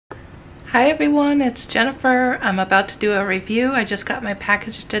Hi everyone, it's Jennifer. I'm about to do a review. I just got my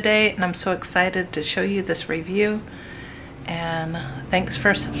package today and I'm so excited to show you this review. And thanks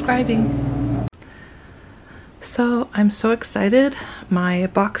for subscribing. So I'm so excited. My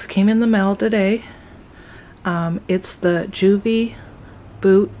box came in the mail today. It's the Joovy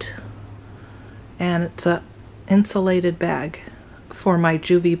boot and it's a insulated bag for my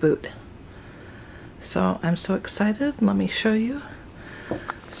Joovy boot. So I'm so excited. Let me show you.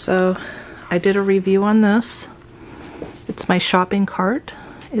 So I did a review on this. It's my shopping cart.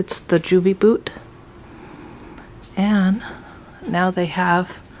 It's the Joovy boot. And now they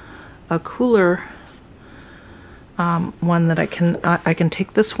have a cooler one that I can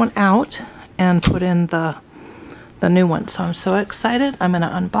take this one out and put in the new one. So I'm so excited. I'm gonna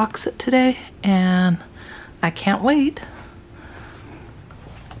unbox it today and I can't wait.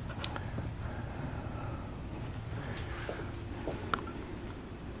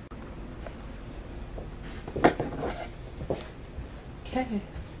 Okay,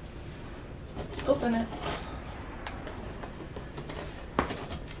 let's open it. Oh,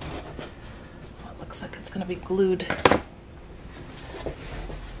 it looks like it's gonna be glued.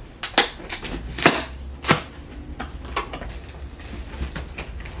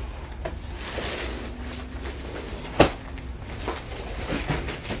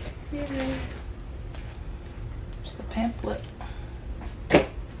 Yay. There's the pamphlet.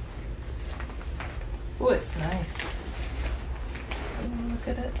 Oh, it's nice.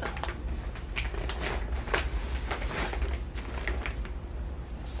 Look at it.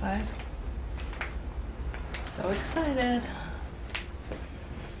 Side. So excited.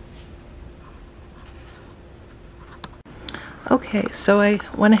 Okay, so I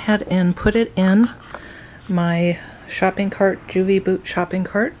went ahead and put it in my shopping cart, Joovy boot shopping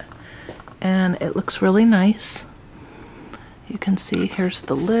cart, and it looks really nice. You can see here's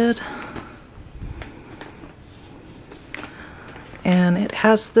the lid. And it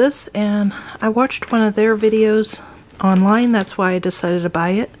has this, and I watched one of their videos online. That's why I decided to buy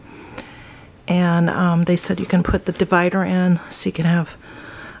it. And they said you can put the divider in so you can have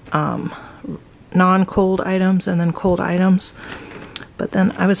non-cold items and then cold items. But then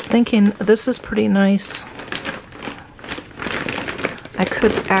I was thinking, this is pretty nice. I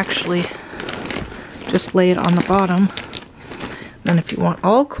could actually just lay it on the bottom. Then if you want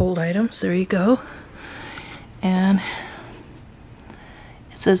all cold items, there you go. And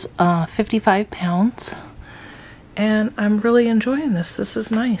it says 55 pounds, and I'm really enjoying this. This is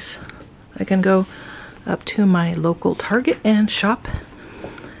nice. I can go up to my local Target and shop,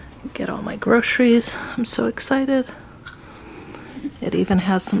 get all my groceries. I'm so excited. It even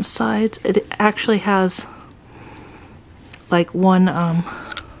has some sides. It actually has like one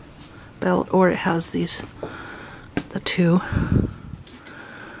belt, or it has these, the two.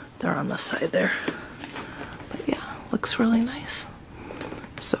 They're on the side there. But yeah, looks really nice.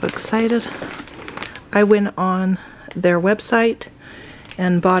 So excited. I went on their website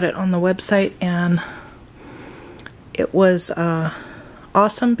and bought it on the website, and it was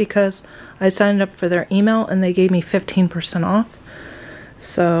awesome because I signed up for their email and they gave me 15% off.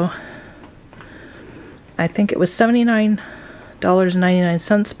 So I think it was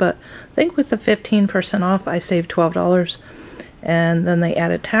 $79.99, but I think with the 15% off I saved $12, and then they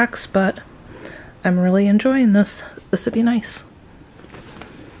added tax. But I'm really enjoying this. This would be nice.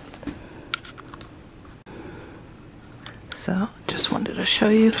 So just wanted to show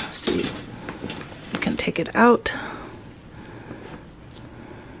you, so you can take it out.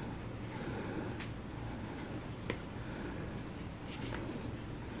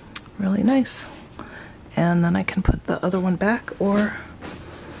 Really nice. And then I can put the other one back or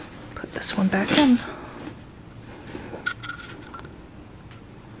put this one back in.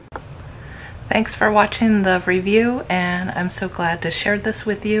 Thanks for watching the review, and I'm so glad to share this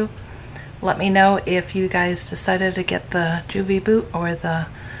with you. Let me know if you guys decided to get the Joovy boot or the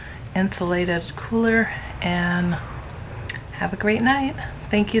insulated cooler, and have a great night.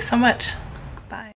 Thank you so much.